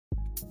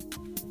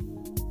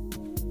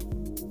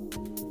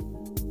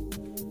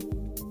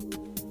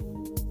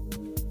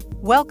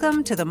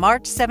Welcome to the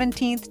March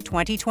 17th,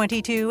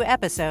 2022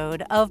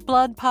 episode of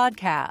Blood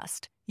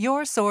Podcast,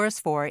 your source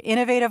for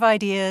innovative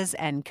ideas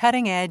and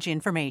cutting-edge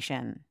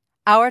information.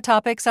 Our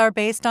topics are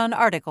based on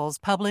articles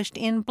published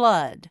in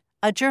Blood,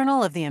 a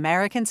journal of the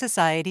American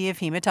Society of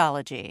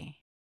Hematology.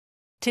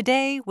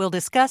 Today, we'll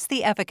discuss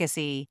the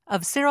efficacy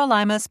of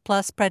sirolimus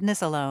plus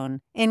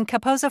prednisolone in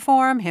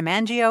Kaposiform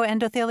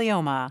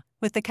hemangioendothelioma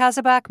with the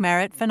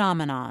Kazabak-Merett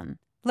phenomenon.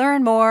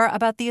 Learn more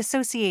about the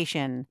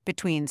association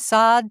between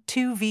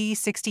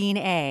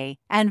SOD2V16A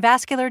and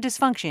vascular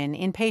dysfunction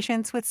in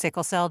patients with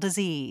sickle cell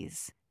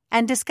disease,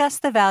 and discuss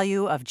the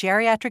value of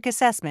geriatric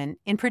assessment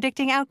in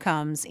predicting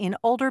outcomes in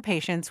older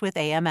patients with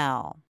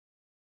AML.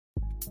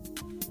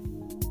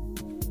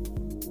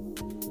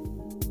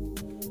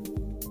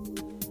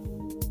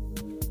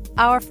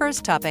 Our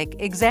first topic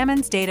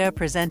examines data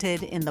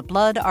presented in the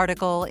Blood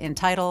article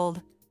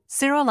entitled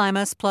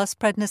Sirolimus plus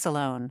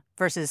prednisolone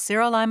versus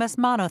sirolimus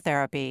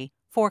monotherapy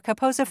for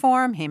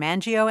Kaposiform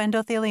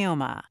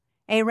hemangioendothelioma,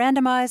 a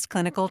randomized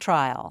clinical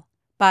trial,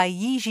 by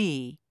Yi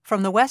Ji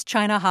from the West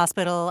China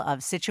Hospital of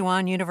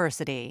Sichuan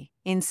University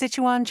in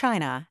Sichuan,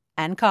 China,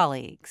 and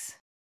colleagues.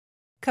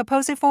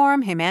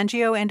 Kaposiform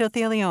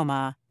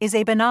hemangioendothelioma is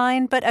a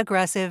benign but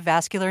aggressive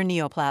vascular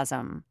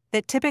neoplasm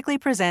that typically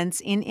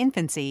presents in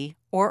infancy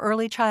or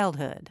early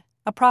childhood.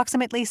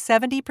 Approximately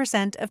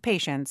 70% of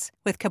patients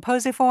with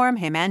Kaposiform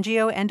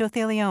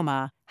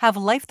hemangioendothelioma have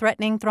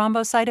life-threatening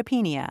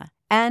thrombocytopenia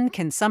and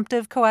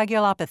consumptive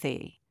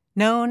coagulopathy,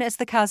 known as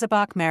the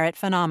Kazabak-Merett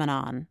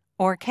phenomenon,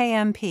 or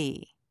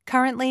KMP.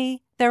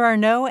 Currently, there are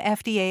no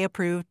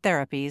FDA-approved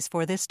therapies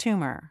for this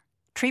tumor.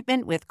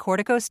 Treatment with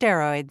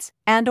corticosteroids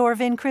and/or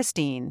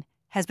vincristine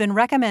has been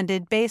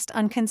recommended based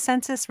on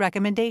consensus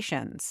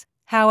recommendations.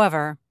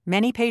 However,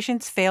 many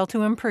patients fail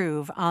to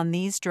improve on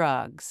these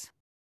drugs.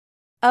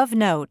 Of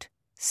note,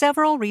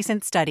 several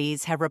recent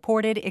studies have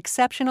reported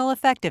exceptional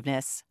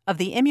effectiveness of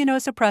the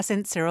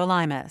immunosuppressant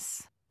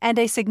sirolimus and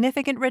a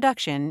significant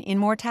reduction in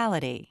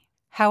mortality.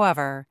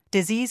 However,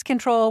 disease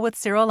control with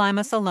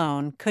sirolimus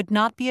alone could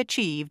not be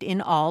achieved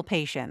in all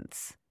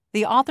patients.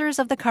 The authors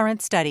of the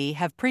current study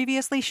have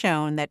previously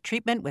shown that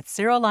treatment with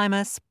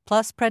sirolimus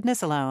plus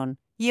prednisolone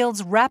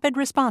yields rapid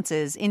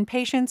responses in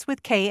patients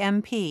with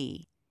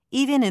KMP,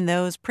 even in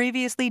those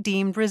previously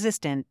deemed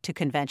resistant to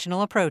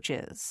conventional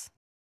approaches.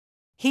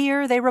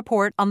 Here they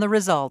report on the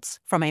results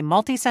from a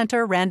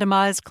multicenter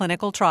randomized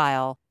clinical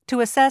trial to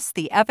assess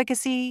the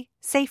efficacy,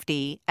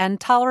 safety, and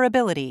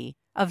tolerability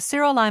of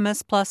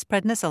sirolimus plus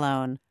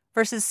prednisolone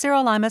versus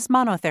sirolimus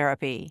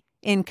monotherapy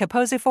in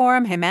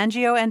Kaposiform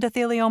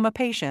hemangioendothelioma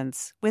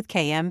patients with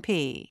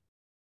KMP.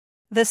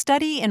 The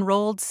study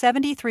enrolled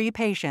 73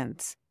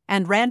 patients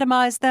and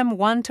randomized them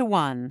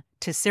 1-to-1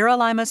 to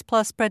sirolimus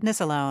plus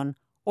prednisolone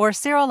or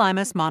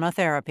sirolimus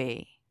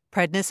monotherapy.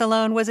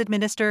 Prednisolone was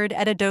administered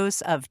at a dose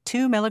of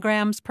 2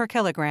 milligrams per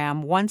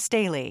kilogram once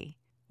daily,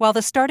 while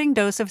the starting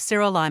dose of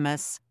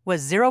sirolimus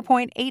was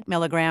 0.8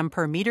 milligram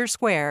per meter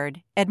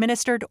squared,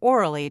 administered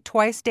orally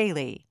twice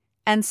daily,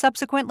 and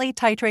subsequently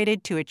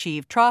titrated to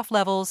achieve trough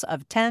levels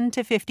of 10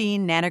 to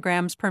 15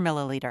 nanograms per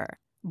milliliter.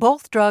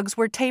 Both drugs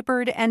were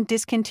tapered and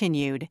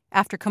discontinued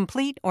after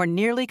complete or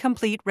nearly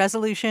complete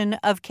resolution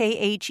of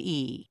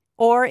KHE,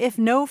 or if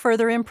no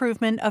further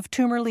improvement of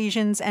tumor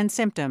lesions and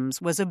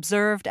symptoms was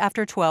observed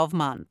after 12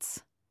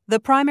 months. The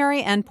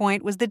primary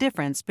endpoint was the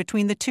difference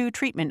between the two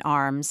treatment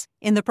arms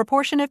in the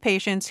proportion of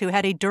patients who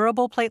had a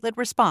durable platelet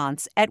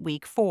response at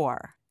week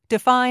 4,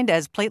 defined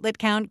as platelet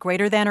count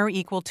greater than or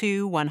equal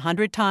to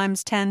 100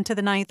 times 10 to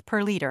the 9th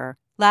per liter,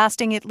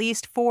 lasting at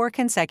least 4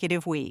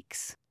 consecutive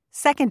weeks.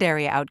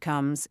 Secondary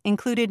outcomes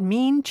included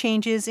mean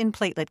changes in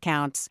platelet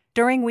counts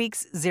during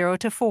weeks 0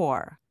 to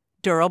 4,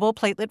 durable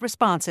platelet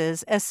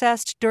responses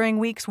assessed during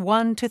weeks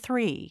 1 to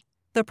 3,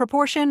 the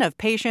proportion of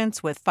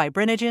patients with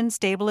fibrinogen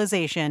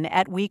stabilization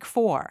at week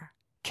 4,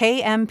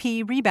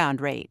 KMP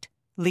rebound rate,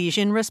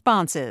 lesion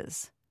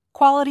responses,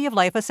 quality of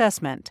life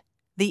assessment,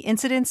 the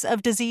incidence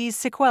of disease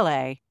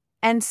sequelae,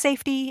 and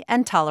safety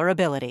and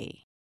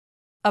tolerability.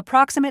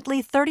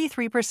 Approximately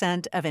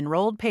 33% of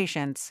enrolled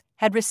patients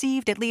had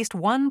received at least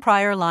one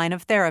prior line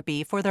of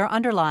therapy for their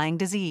underlying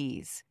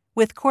disease,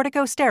 with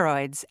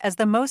corticosteroids as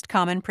the most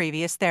common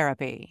previous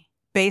therapy.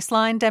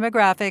 Baseline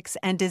demographics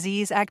and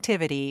disease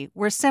activity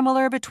were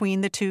similar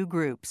between the two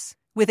groups,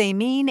 with a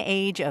mean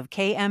age of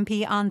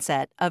KMP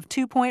onset of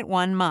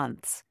 2.1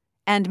 months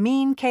and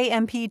mean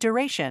KMP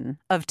duration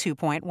of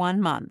 2.1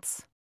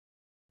 months.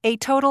 A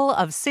total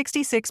of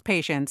 66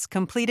 patients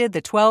completed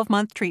the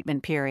 12-month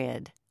treatment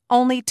period.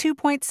 Only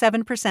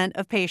 2.7%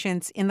 of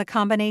patients in the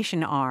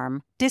combination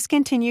arm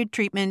discontinued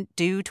treatment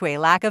due to a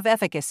lack of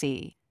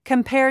efficacy,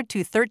 compared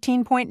to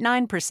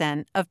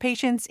 13.9% of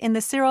patients in the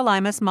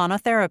sirolimus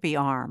monotherapy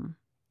arm.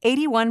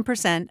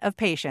 81% of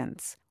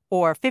patients,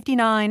 or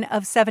 59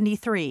 of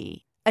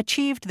 73,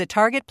 achieved the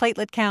target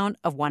platelet count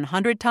of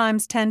 100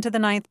 times 10 to the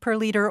 9th per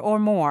liter or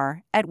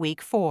more at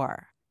week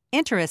 4.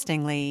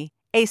 Interestingly,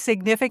 a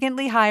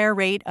significantly higher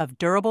rate of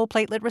durable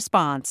platelet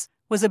response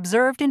was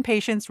observed in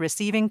patients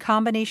receiving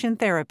combination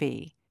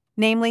therapy,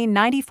 namely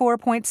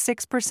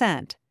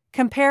 94.6%,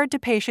 compared to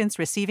patients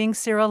receiving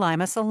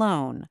sirolimus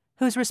alone,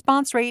 whose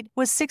response rate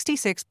was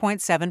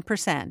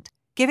 66.7%,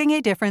 giving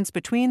a difference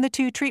between the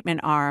two treatment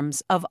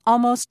arms of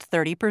almost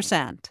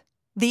 30%.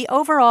 The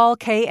overall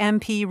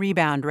KMP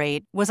rebound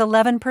rate was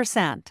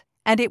 11%,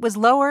 and it was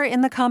lower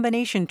in the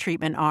combination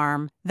treatment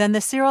arm than the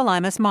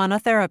sirolimus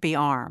monotherapy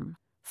arm,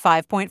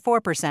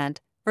 5.4%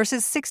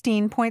 versus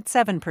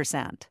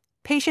 16.7%.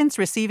 Patients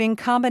receiving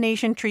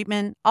combination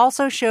treatment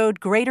also showed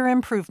greater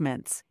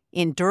improvements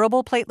in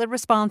durable platelet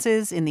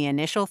responses in the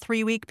initial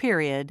 3-week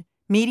period,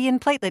 median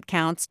platelet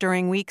counts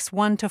during weeks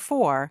 1 to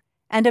 4,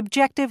 and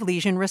objective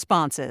lesion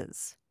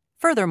responses.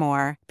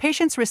 Furthermore,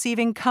 patients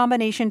receiving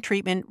combination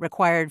treatment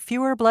required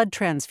fewer blood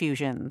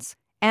transfusions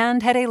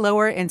and had a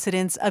lower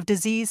incidence of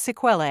disease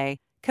sequelae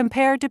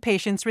compared to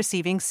patients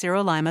receiving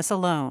sirolimus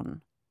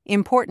alone.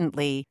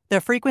 Importantly,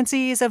 the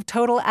frequencies of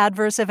total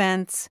adverse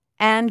events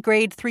and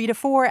grade 3 to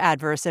 4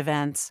 adverse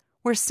events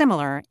were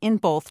similar in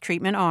both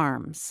treatment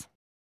arms.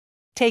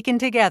 Taken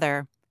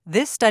together,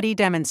 this study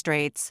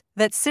demonstrates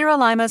that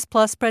sirolimus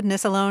plus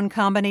prednisolone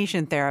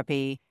combination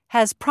therapy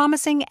has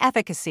promising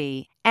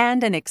efficacy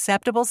and an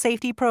acceptable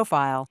safety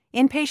profile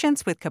in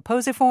patients with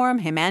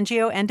caposiform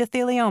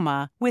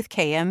hemangioendothelioma with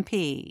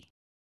KMP.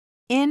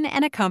 In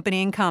an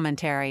accompanying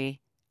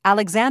commentary,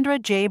 Alexandra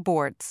J.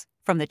 Bortz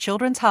from the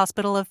Children's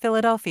Hospital of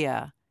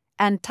Philadelphia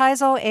and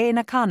Taizo A.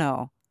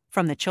 Nakano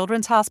from the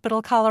Children's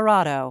Hospital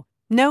Colorado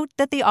note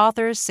that the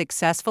authors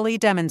successfully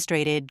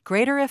demonstrated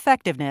greater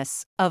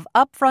effectiveness of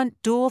upfront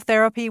dual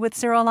therapy with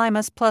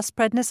sirolimus plus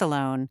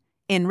prednisolone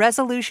in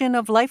resolution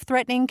of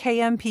life-threatening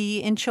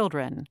KMP in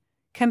children,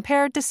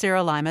 compared to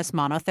sirolimus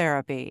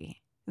monotherapy.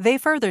 They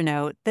further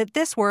note that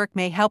this work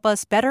may help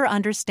us better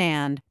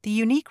understand the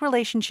unique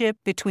relationship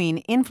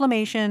between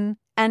inflammation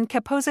and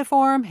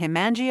caposiform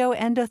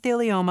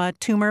hemangioendothelioma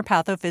tumor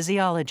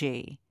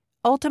pathophysiology,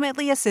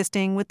 ultimately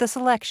assisting with the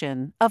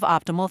selection of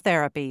optimal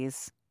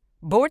therapies.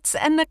 Bortz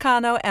and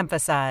Nakano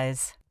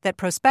emphasize that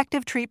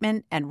prospective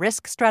treatment and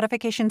risk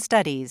stratification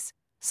studies,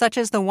 such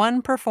as the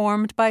one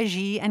performed by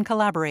Xi and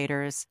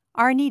collaborators,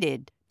 are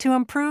needed to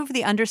improve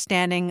the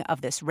understanding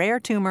of this rare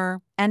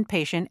tumor and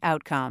patient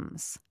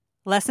outcomes.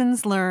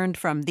 Lessons learned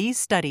from these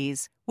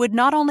studies would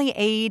not only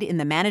aid in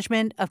the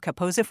management of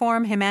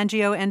caposiform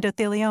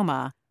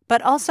hemangioendothelioma,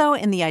 but also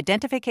in the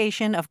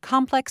identification of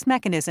complex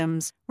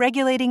mechanisms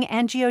regulating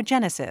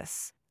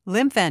angiogenesis,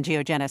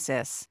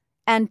 lymphangiogenesis,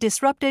 and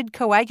disrupted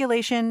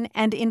coagulation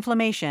and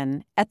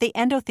inflammation at the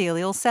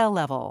endothelial cell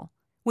level,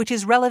 which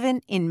is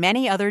relevant in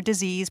many other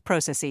disease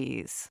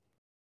processes.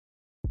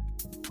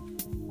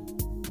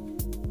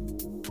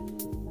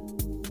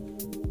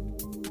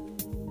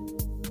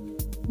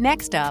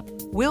 Next up,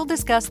 we'll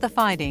discuss the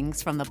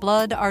findings from the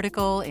Blood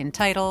article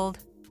entitled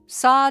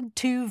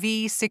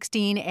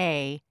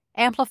SOD2V16A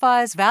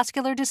Amplifies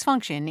Vascular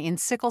Dysfunction in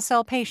Sickle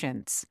Cell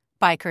Patients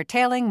by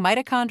Curtailing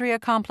Mitochondria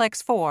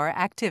Complex 4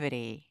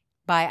 Activity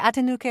by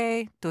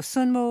Atenuke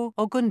Dosunmu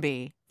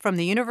Ogunbi from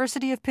the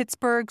University of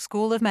Pittsburgh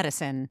School of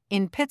Medicine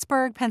in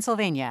Pittsburgh,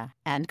 Pennsylvania,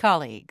 and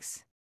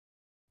colleagues.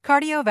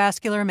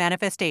 Cardiovascular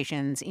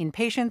manifestations in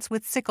patients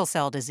with sickle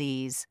cell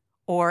disease,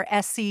 or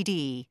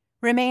SCD,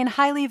 remain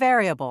highly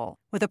variable,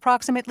 with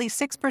approximately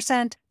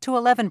 6% to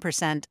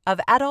 11% of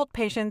adult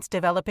patients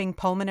developing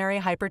pulmonary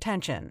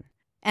hypertension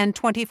and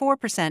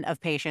 24% of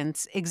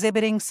patients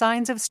exhibiting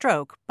signs of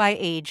stroke by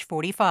age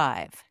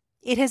 45.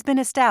 It has been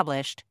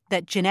established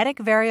that genetic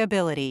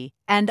variability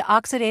and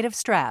oxidative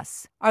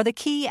stress are the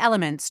key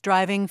elements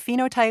driving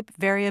phenotype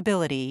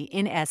variability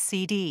in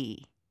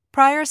SCD.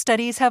 Prior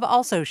studies have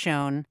also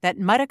shown that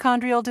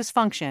mitochondrial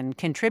dysfunction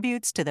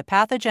contributes to the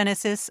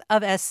pathogenesis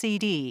of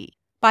SCD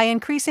by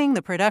increasing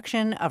the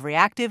production of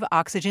reactive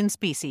oxygen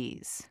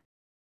species.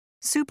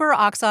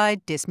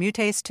 Superoxide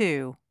dismutase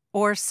 2,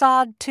 or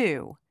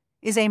SOD2,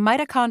 is a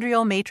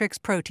mitochondrial matrix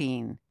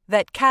protein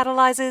that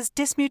catalyzes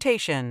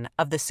dismutation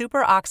of the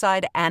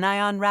superoxide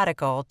anion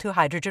radical to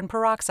hydrogen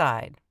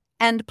peroxide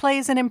and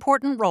plays an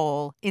important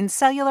role in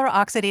cellular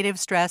oxidative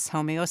stress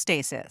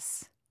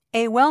homeostasis.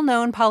 A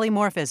well-known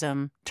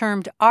polymorphism,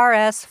 termed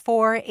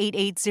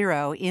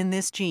RS4880 in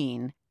this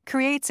gene,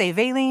 creates a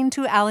valine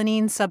to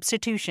alanine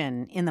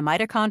substitution in the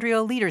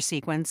mitochondrial leader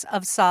sequence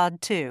of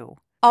SOD2,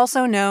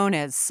 also known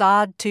as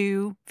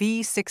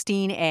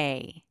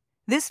SOD2V16A.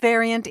 This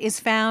variant is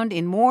found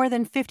in more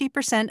than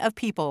 50% of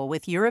people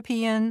with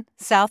European,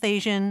 South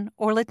Asian,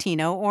 or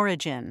Latino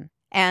origin,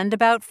 and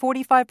about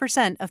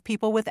 45% of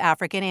people with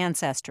African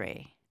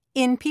ancestry.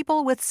 In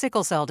people with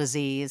sickle cell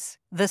disease,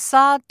 the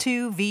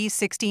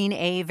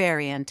SOD2V16A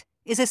variant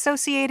is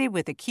associated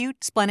with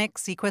acute splenic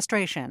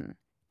sequestration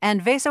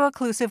and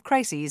vaso-occlusive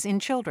crises in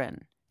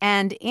children,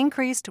 and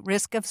increased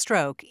risk of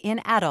stroke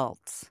in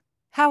adults.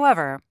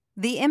 However,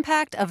 the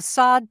impact of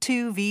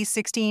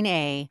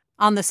SOD2V16A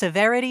on the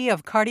severity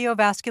of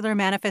cardiovascular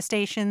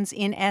manifestations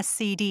in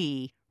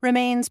SCD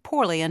remains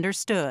poorly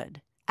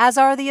understood, as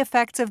are the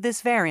effects of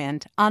this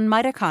variant on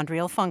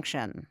mitochondrial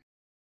function.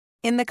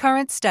 In the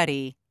current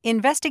study,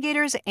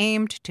 investigators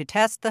aimed to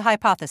test the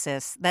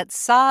hypothesis that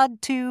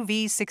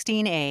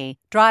SOD2V16A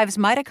drives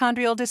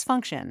mitochondrial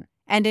dysfunction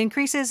and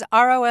increases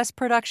ROS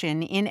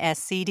production in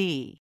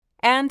SCD,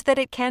 and that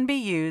it can be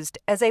used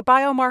as a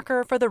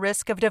biomarker for the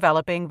risk of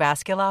developing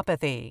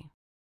vasculopathy.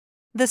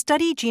 The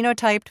study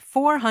genotyped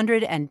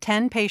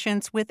 410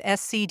 patients with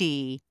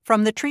SCD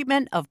from the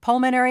treatment of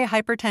pulmonary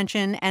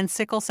hypertension and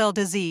sickle cell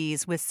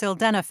disease with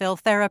sildenafil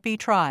therapy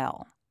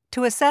trial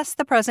to assess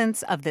the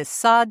presence of this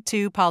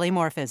SOD2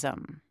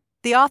 polymorphism.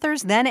 The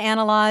authors then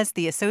analyzed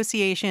the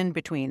association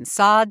between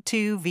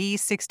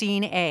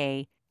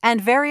SOD2V16A and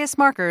various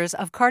markers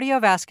of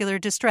cardiovascular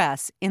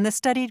distress in the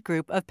studied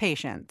group of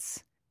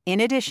patients. In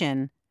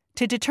addition,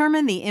 to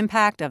determine the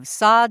impact of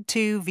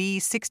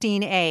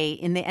SOD2V16A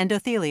in the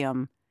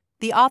endothelium,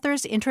 the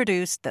authors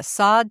introduced the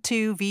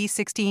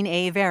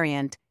SOD2V16A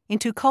variant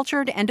into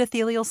cultured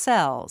endothelial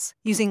cells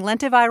using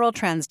lentiviral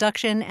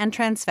transduction and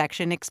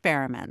transfection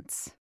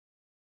experiments.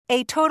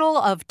 A total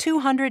of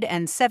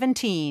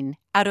 217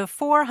 out of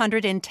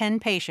 410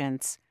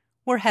 patients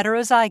were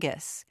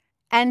heterozygous,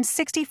 and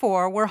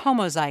 64 were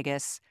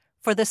homozygous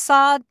for the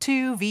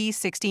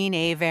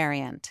SOD2V16A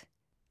variant.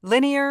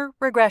 Linear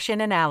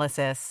regression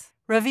analysis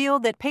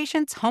revealed that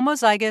patients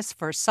homozygous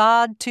for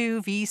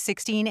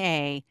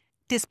SOD2V16A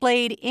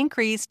displayed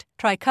increased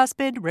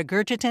tricuspid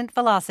regurgitant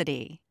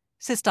velocity,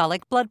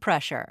 systolic blood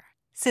pressure,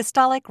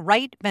 systolic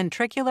right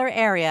ventricular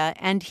area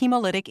and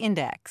hemolytic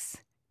index,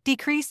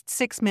 decreased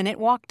 6-minute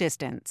walk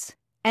distance,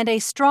 and a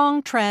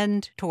strong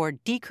trend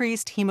toward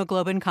decreased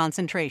hemoglobin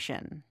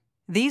concentration.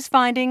 These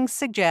findings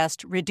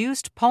suggest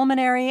reduced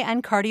pulmonary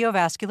and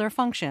cardiovascular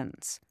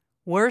functions,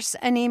 worse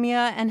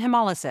anemia and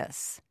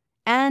hemolysis,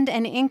 and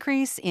an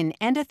increase in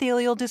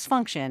endothelial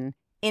dysfunction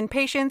in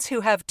patients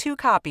who have 2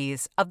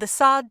 copies of the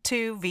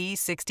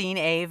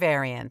SOD2V16A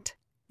variant.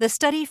 The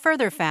study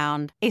further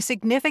found a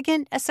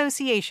significant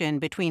association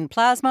between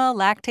plasma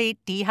lactate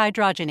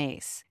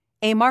dehydrogenase,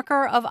 a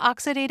marker of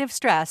oxidative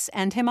stress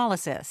and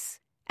hemolysis,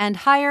 and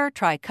higher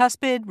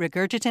tricuspid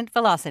regurgitant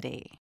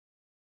velocity.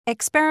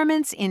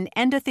 Experiments in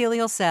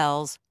endothelial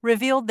cells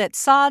revealed that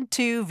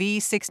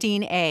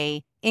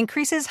SOD2V16A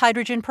increases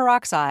hydrogen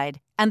peroxide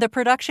and the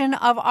production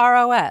of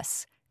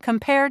ROS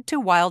compared to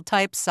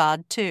wild-type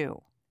SOD2.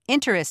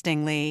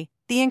 Interestingly,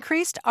 the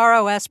increased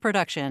ROS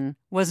production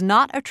was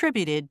not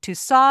attributed to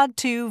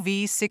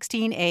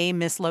SOD2V16A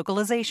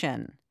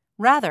mislocalization.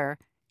 Rather,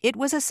 it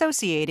was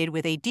associated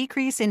with a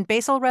decrease in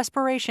basal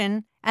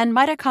respiration and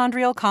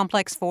mitochondrial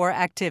complex 4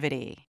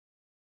 activity.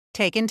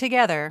 Taken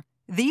together,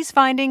 these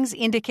findings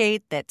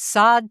indicate that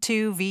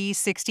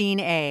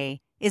SOD2V16A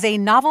is a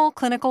novel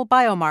clinical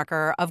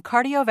biomarker of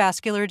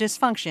cardiovascular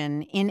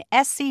dysfunction in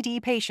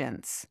SCD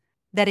patients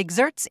that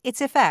exerts its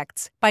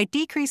effects by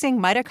decreasing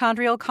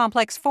mitochondrial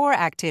complex 4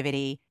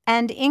 activity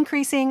and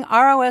increasing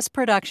ROS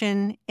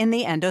production in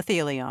the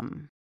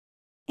endothelium.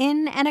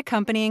 In an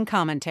accompanying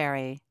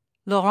commentary,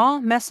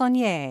 Laurent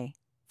Messonnier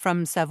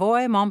from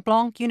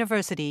Savoy-Mont-Blanc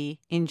University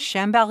in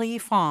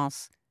Chambéry,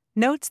 France,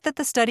 notes that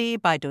the study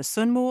by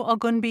Dosunmu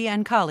Ogunbi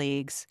and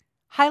colleagues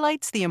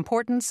highlights the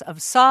importance of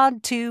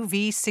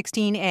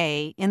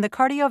SOD2V16A in the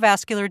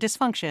cardiovascular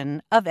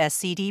dysfunction of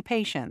SCD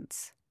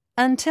patients.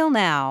 Until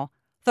now,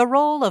 the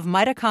role of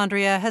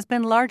mitochondria has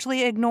been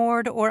largely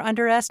ignored or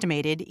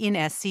underestimated in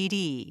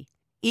SCD,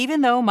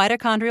 even though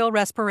mitochondrial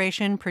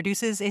respiration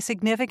produces a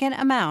significant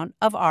amount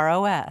of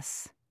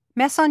ROS.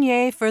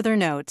 Messonnier further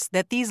notes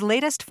that these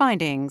latest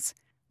findings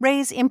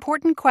raise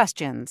important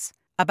questions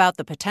about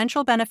the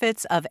potential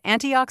benefits of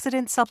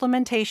antioxidant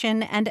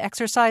supplementation and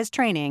exercise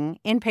training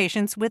in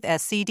patients with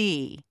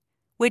SCD,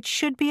 which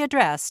should be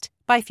addressed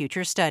by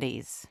future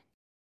studies.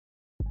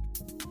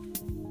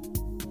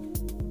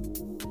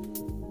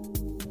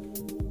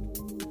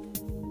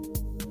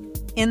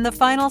 In the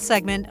final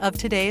segment of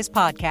today's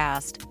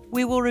podcast,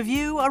 we will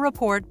review a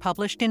report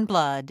published in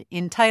Blood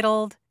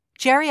entitled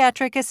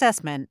Geriatric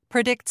Assessment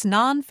Predicts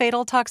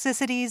Non-Fatal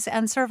Toxicities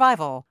and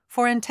Survival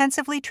for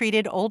Intensively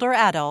Treated Older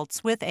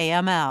Adults with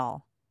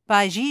AML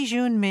by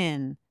Ji-Jun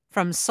Min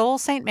from Seoul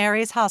St.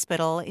 Mary's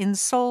Hospital in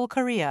Seoul,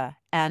 Korea,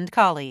 and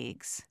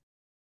colleagues.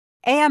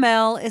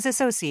 AML is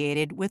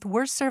associated with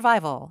worse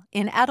survival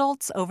in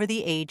adults over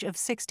the age of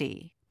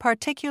 60,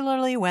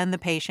 particularly when the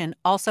patient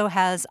also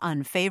has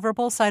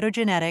unfavorable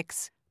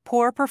cytogenetics,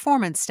 poor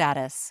performance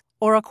status,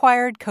 or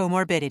acquired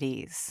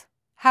comorbidities.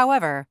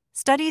 However,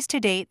 studies to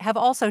date have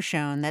also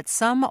shown that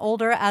some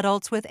older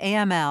adults with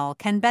AML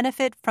can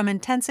benefit from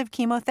intensive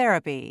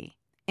chemotherapy,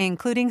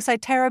 including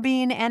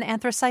cytarabine and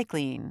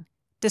anthracycline,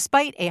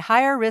 despite a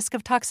higher risk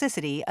of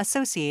toxicity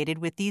associated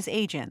with these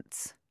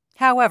agents.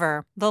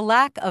 However, the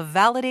lack of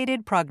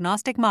validated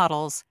prognostic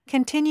models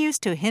continues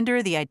to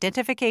hinder the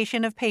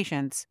identification of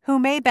patients who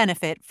may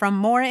benefit from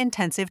more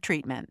intensive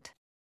treatment.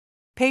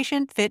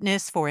 Patient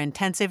fitness for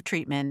intensive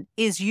treatment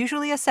is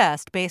usually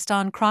assessed based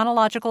on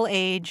chronological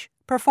age,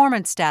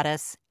 performance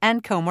status,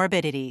 and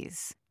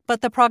comorbidities.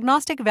 But the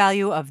prognostic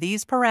value of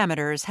these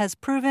parameters has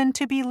proven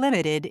to be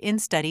limited in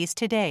studies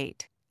to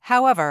date.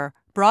 However,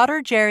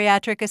 broader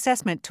geriatric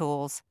assessment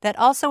tools that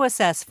also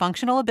assess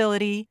functional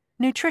ability,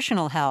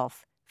 nutritional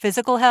health,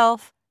 physical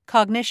health,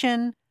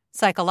 cognition,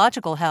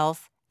 psychological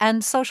health,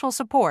 and social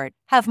support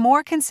have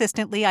more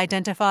consistently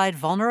identified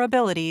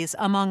vulnerabilities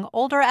among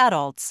older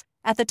adults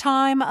at the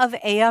time of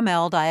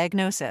AML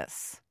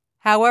diagnosis.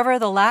 However,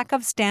 the lack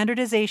of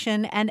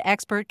standardization and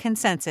expert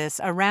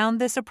consensus around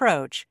this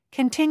approach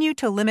continue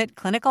to limit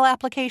clinical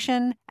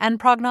application and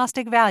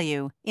prognostic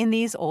value in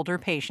these older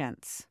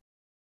patients.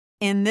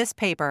 In this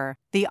paper,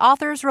 the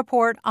authors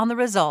report on the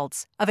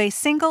results of a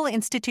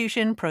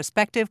single-institution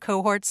prospective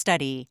cohort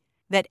study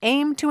that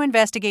aimed to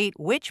investigate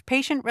which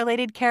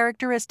patient-related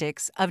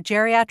characteristics of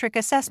geriatric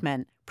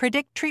assessment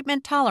predict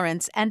treatment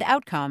tolerance and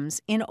outcomes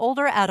in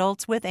older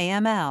adults with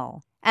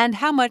AML, and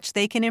how much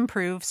they can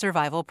improve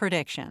survival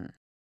prediction.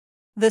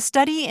 The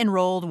study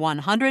enrolled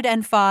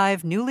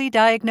 105 newly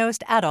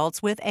diagnosed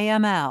adults with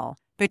AML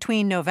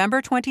between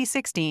November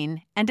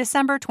 2016 and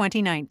December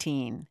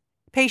 2019.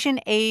 Patient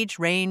age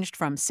ranged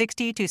from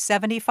 60 to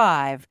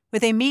 75,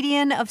 with a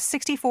median of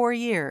 64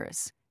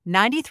 years.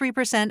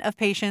 93% of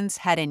patients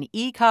had an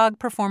ECOG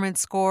performance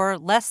score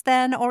less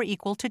than or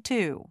equal to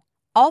 2.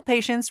 All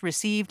patients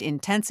received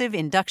intensive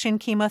induction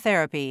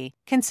chemotherapy,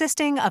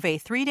 consisting of a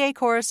 3-day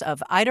course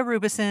of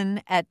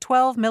idarubicin at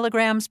 12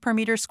 milligrams per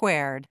meter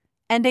squared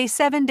and a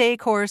 7-day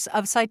course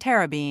of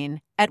cytarabine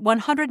at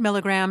 100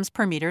 milligrams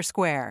per meter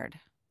squared.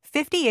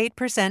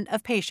 58%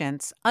 of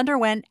patients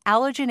underwent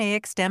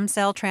allogeneic stem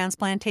cell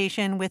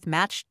transplantation with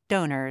matched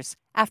donors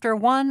after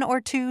 1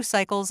 or 2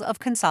 cycles of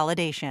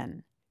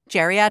consolidation.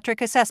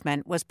 Geriatric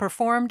assessment was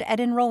performed at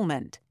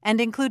enrollment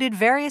and included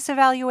various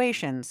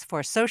evaluations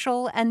for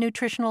social and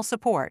nutritional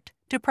support,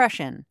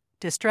 depression,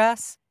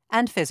 distress,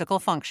 and physical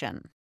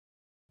function.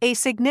 A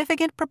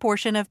significant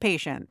proportion of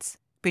patients,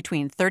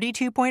 between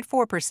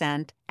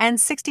 32.4% and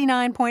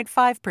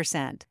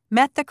 69.5%,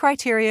 met the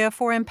criteria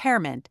for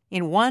impairment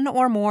in one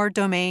or more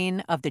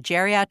domain of the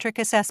geriatric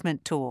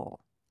assessment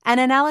tool. An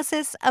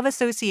analysis of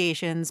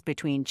associations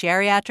between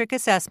geriatric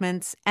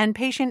assessments and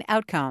patient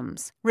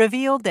outcomes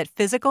revealed that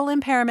physical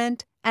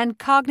impairment and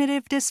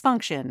cognitive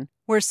dysfunction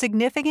were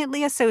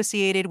significantly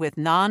associated with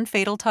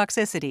non-fatal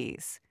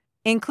toxicities,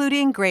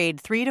 including grade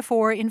 3 to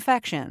 4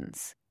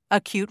 infections,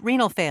 acute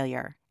renal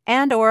failure,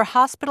 and/or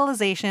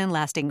hospitalization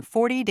lasting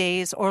 40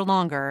 days or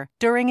longer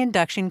during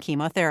induction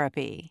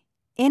chemotherapy.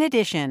 In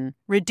addition,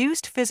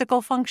 reduced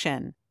physical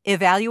function,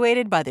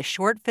 evaluated by the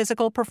Short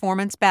Physical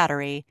Performance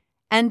Battery,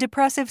 and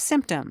depressive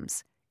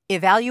symptoms,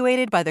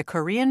 evaluated by the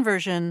Korean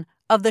version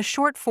of the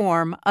short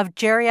form of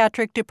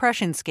geriatric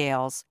depression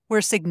scales,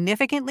 were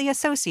significantly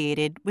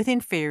associated with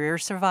inferior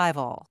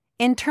survival.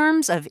 In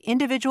terms of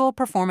individual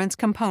performance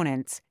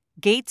components,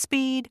 gait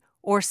speed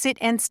or sit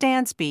and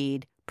stand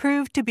speed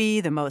proved to be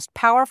the most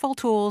powerful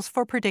tools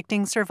for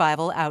predicting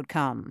survival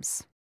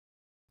outcomes.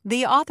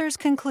 The authors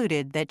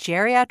concluded that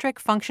geriatric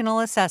functional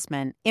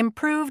assessment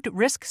improved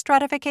risk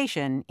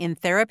stratification in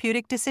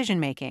therapeutic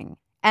decision-making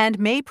and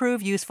may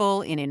prove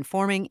useful in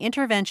informing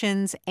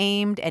interventions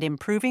aimed at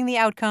improving the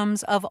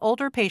outcomes of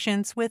older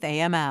patients with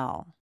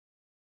AML.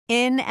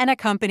 In an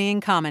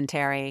accompanying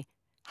commentary,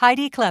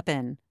 Heidi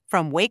Kleppen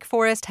from Wake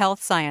Forest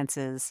Health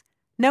Sciences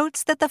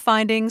notes that the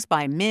findings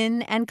by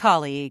Min and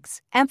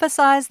colleagues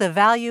emphasize the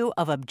value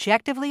of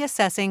objectively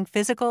assessing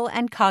physical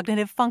and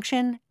cognitive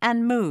function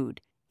and mood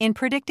in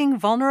predicting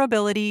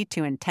vulnerability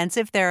to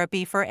intensive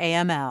therapy for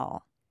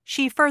AML.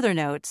 She further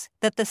notes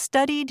that the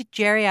studied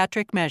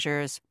geriatric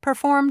measures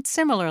performed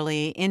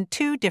similarly in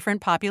 2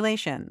 different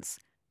populations,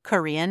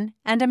 Korean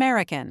and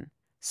American,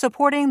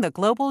 supporting the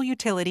global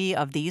utility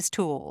of these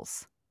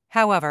tools.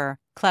 However,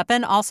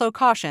 Kleppen also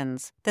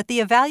cautions that the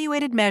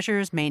evaluated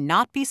measures may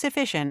not be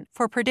sufficient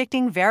for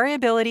predicting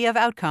variability of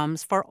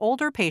outcomes for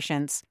older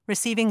patients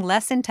receiving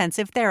less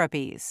intensive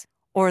therapies,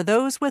 or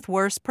those with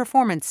worse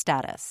performance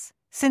status,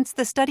 since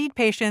the studied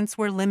patients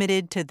were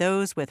limited to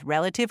those with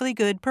relatively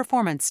good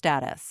performance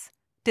status.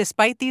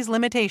 Despite these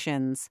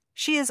limitations,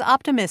 she is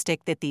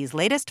optimistic that these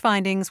latest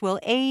findings will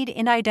aid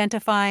in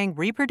identifying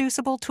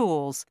reproducible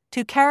tools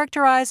to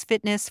characterize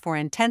fitness for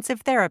intensive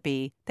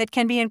therapy that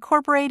can be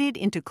incorporated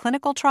into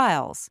clinical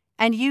trials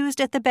and used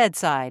at the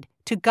bedside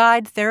to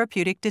guide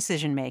therapeutic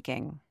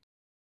decision-making.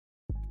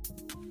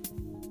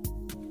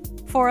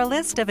 For a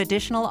list of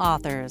additional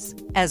authors,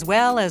 as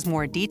well as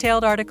more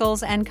detailed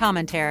articles and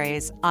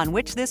commentaries on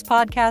which this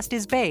podcast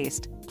is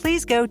based,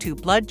 please go to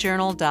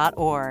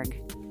bloodjournal.org.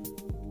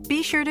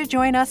 Be sure to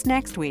join us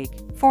next week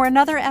for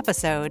another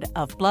episode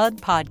of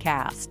Blood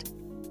Podcast.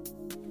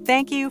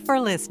 Thank you for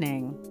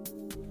listening.